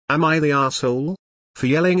Am I the asshole? For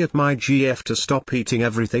yelling at my GF to stop eating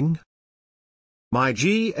everything? My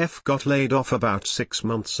GF got laid off about 6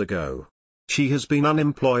 months ago. She has been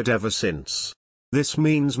unemployed ever since. This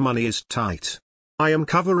means money is tight. I am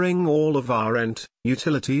covering all of our rent,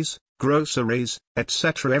 utilities, groceries,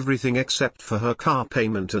 etc. everything except for her car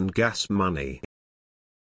payment and gas money.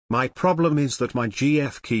 My problem is that my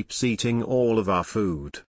GF keeps eating all of our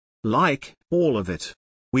food. Like, all of it.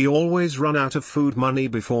 We always run out of food money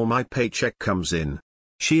before my paycheck comes in.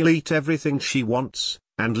 She'll eat everything she wants,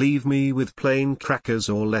 and leave me with plain crackers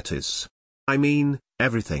or lettuce. I mean,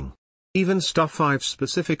 everything. Even stuff I've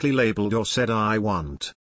specifically labeled or said I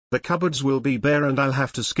want. The cupboards will be bare and I'll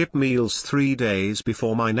have to skip meals 3 days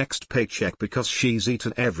before my next paycheck because she's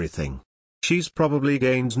eaten everything. She's probably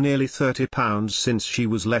gained nearly 30 pounds since she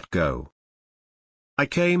was let go. I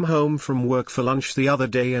came home from work for lunch the other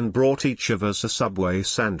day and brought each of us a Subway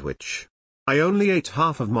sandwich. I only ate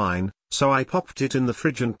half of mine, so I popped it in the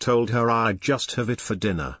fridge and told her I'd just have it for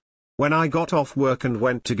dinner. When I got off work and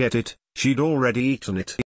went to get it, she'd already eaten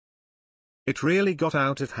it. It really got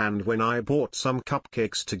out of hand when I bought some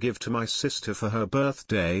cupcakes to give to my sister for her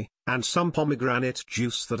birthday, and some pomegranate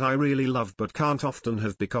juice that I really love but can't often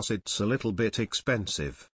have because it's a little bit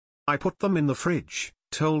expensive. I put them in the fridge,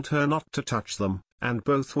 told her not to touch them, and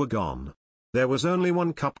both were gone. There was only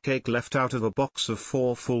one cupcake left out of a box of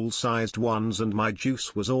 4 full-sized ones and my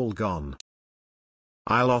juice was all gone.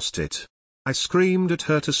 I lost it. I screamed at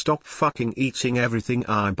her to stop fucking eating everything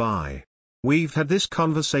I buy. We've had this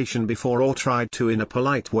conversation before or tried to in a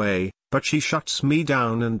polite way, but she shuts me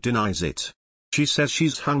down and denies it. She says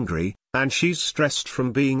she's hungry, and she's stressed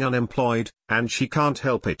from being unemployed, and she can't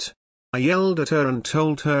help it. I yelled at her and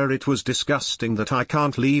told her it was disgusting that I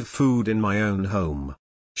can't leave food in my own home.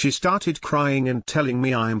 She started crying and telling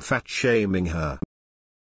me I'm fat-shaming her.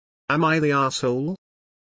 Am I the asshole?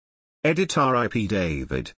 Edit RIP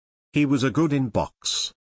David. He was a good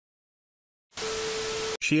inbox.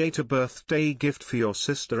 She ate a birthday gift for your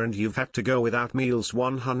sister and you've had to go without meals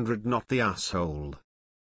 100. Not the asshole.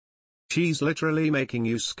 She's literally making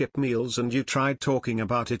you skip meals and you tried talking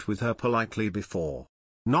about it with her politely before.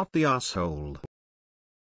 Not the asshole.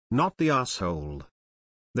 Not the asshole.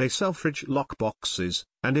 They sell fridge lock boxes,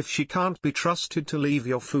 and if she can't be trusted to leave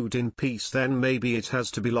your food in peace then maybe it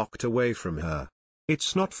has to be locked away from her.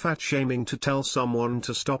 It's not fat-shaming to tell someone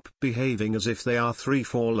to stop behaving as if they are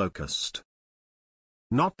 3-4 locust.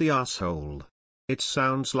 Not the asshole. It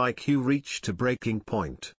sounds like you reached a breaking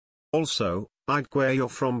point. Also, I'd where you're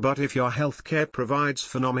from, but if your healthcare provides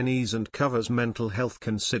for nominees and covers mental health,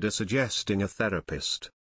 consider suggesting a therapist.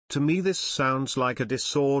 To me this sounds like a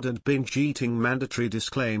disordered binge eating. Mandatory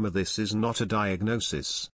disclaimer: this is not a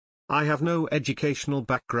diagnosis. I have no educational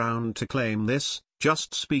background to claim this,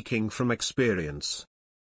 just speaking from experience.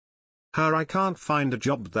 Her: I can't find a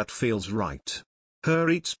job that feels right. Her: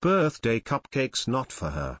 eats birthday cupcakes not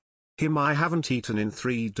for her. Him: I haven't eaten in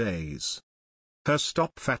 3 days. Her: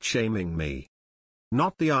 stop fat-shaming me.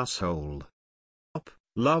 Not the asshole.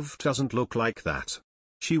 Love doesn't look like that.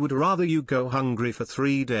 She would rather you go hungry for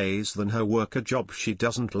 3 days than her work a job she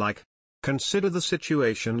doesn't like. Consider the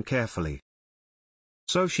situation carefully.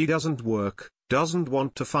 So she doesn't work, doesn't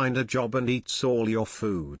want to find a job and eats all your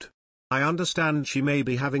food. I understand she may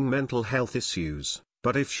be having mental health issues,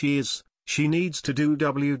 but if she is, she needs to do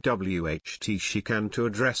WWHT she can to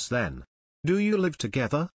address then. Do you live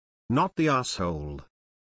together? Not the asshole.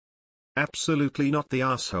 Absolutely not the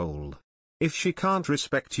asshole. If she can't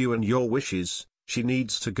respect you and your wishes, she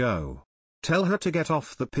needs to go. Tell her to get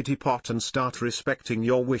off the pity pot and start respecting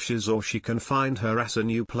your wishes, or she can find her ass a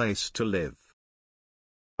new place to live.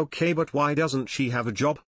 Okay, but why doesn't she have a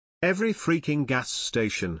job? Every freaking gas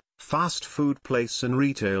station, fast food place and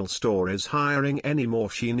retail store is hiring anymore.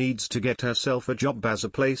 She needs to get herself a job as a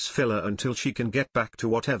place filler until she can get back to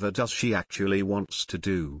whatever does she actually wants to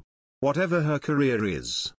do. Whatever her career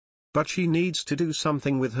is. But she needs to do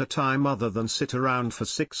something with her time other than sit around for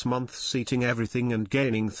 6 months eating everything and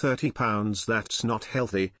gaining 30 pounds. That's not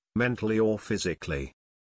healthy, mentally or physically.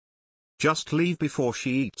 Just leave before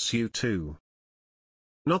she eats you too.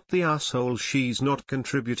 Not the asshole. She's not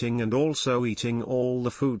contributing and also eating all the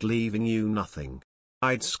food, leaving you nothing.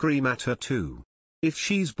 I'd scream at her too. If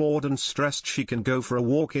she's bored and stressed, she can go for a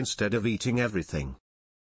walk instead of eating everything.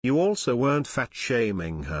 You also weren't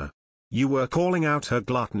fat-shaming her. You were calling out her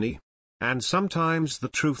gluttony. And sometimes the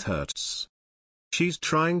truth hurts. She's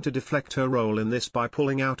trying to deflect her role in this by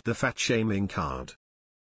pulling out the fat-shaming card.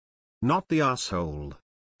 Not the asshole.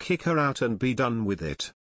 Kick her out and be done with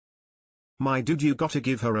it. My dude, you gotta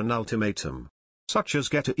give her an ultimatum. Such as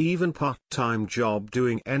get a even part-time job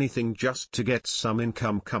doing anything just to get some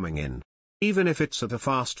income coming in. Even if it's at a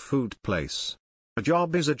fast food place. A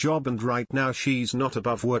job is a job, and right now she's not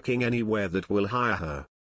above working anywhere that will hire her.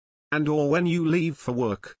 And or when you leave for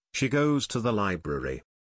work, she goes to the library.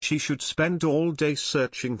 She should spend all day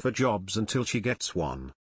searching for jobs until she gets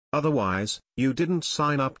one. Otherwise, you didn't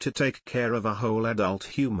sign up to take care of a whole adult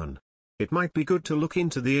human. It might be good to look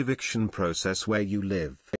into the eviction process where you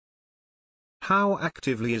live. How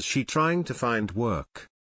actively is she trying to find work?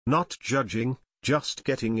 Not judging, just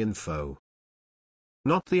getting info.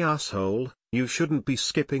 Not the asshole, you shouldn't be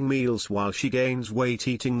skipping meals while she gains weight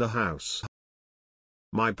eating the house.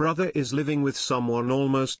 My brother is living with someone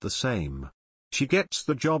almost the same. She gets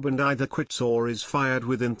the job and either quits or is fired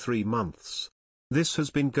within 3 months. This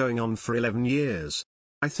has been going on for 11 years.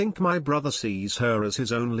 I think my brother sees her as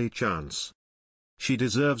his only chance. She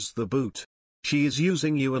deserves the boot. She is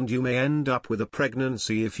using you, and you may end up with a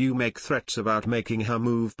pregnancy if you make threats about making her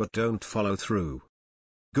move but don't follow through.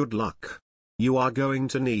 Good luck. You are going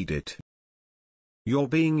to need it. You're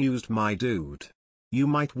being used, my dude. You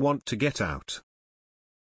might want to get out.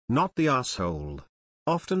 Not the asshole.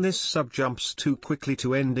 Often this jumps too quickly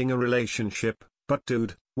to ending a relationship, but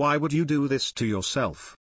dude, why would you do this to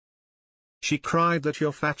yourself? She cried that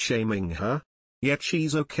you're fat-shaming her? Yet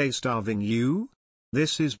she's okay starving you?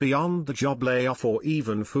 This is beyond the job layoff or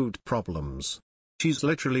even food problems. She's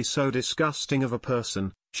literally so disgusting of a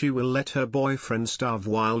person, she will let her boyfriend starve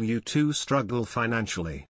while you two struggle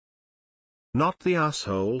financially. Not the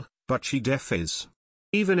asshole, but she def is.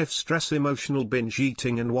 Even if stress, emotional binge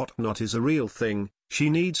eating and whatnot is a real thing, she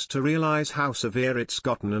needs to realize how severe it's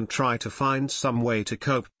gotten and try to find some way to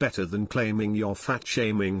cope better than claiming you're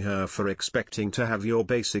fat-shaming her for expecting to have your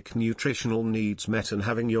basic nutritional needs met and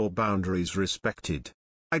having your boundaries respected.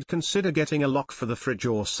 I'd consider getting a lock for the fridge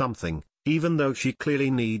or something, even though she clearly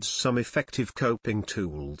needs some effective coping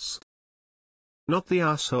tools. Not the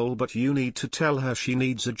asshole, but you need to tell her she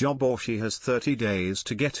needs a job or she has 30 days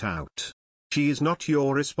to get out. She is not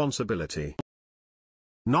your responsibility.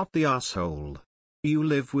 Not the asshole. You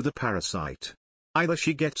live with a parasite. Either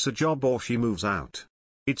she gets a job or she moves out.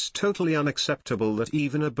 It's totally unacceptable that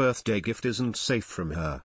even a birthday gift isn't safe from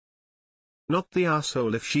her. Not the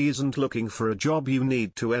asshole. If she isn't looking for a job, you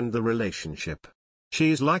need to end the relationship.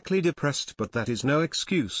 She is likely depressed, but that is no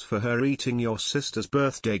excuse for her eating your sister's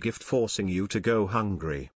birthday gift, forcing you to go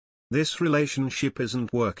hungry. This relationship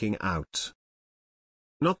isn't working out.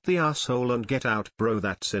 Not the asshole and get out, bro,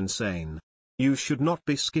 that's insane. You should not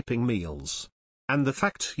be skipping meals. And the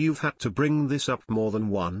fact you've had to bring this up more than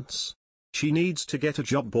once? She needs to get a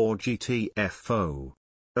job or GTFO.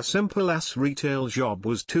 A simple-ass retail job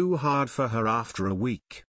was too hard for her after a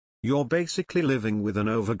week. You're basically living with an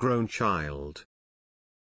overgrown child.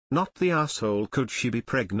 Not the asshole. Could she be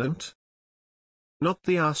pregnant? Not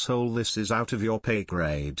the asshole. This is out of your pay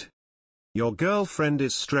grade. Your girlfriend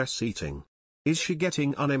is stress eating. Is she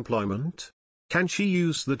getting unemployment? Can she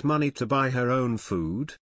use that money to buy her own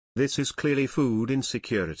food? This is clearly food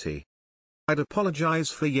insecurity. I'd apologize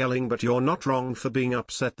for yelling, but you're not wrong for being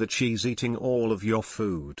upset that she's eating all of your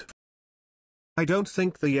food. I don't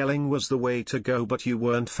think the yelling was the way to go, but you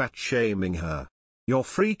weren't fat-shaming her. You're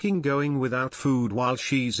freaking going without food while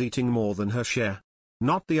she's eating more than her share.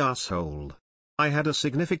 Not the asshole. I had a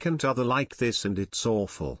significant other like this and it's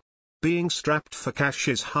awful. Being strapped for cash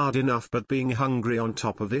is hard enough, but being hungry on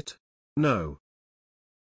top of it? No.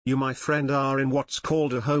 You, my friend, are in what's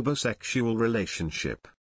called a homosexual relationship.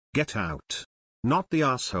 Get out. Not the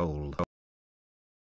asshole.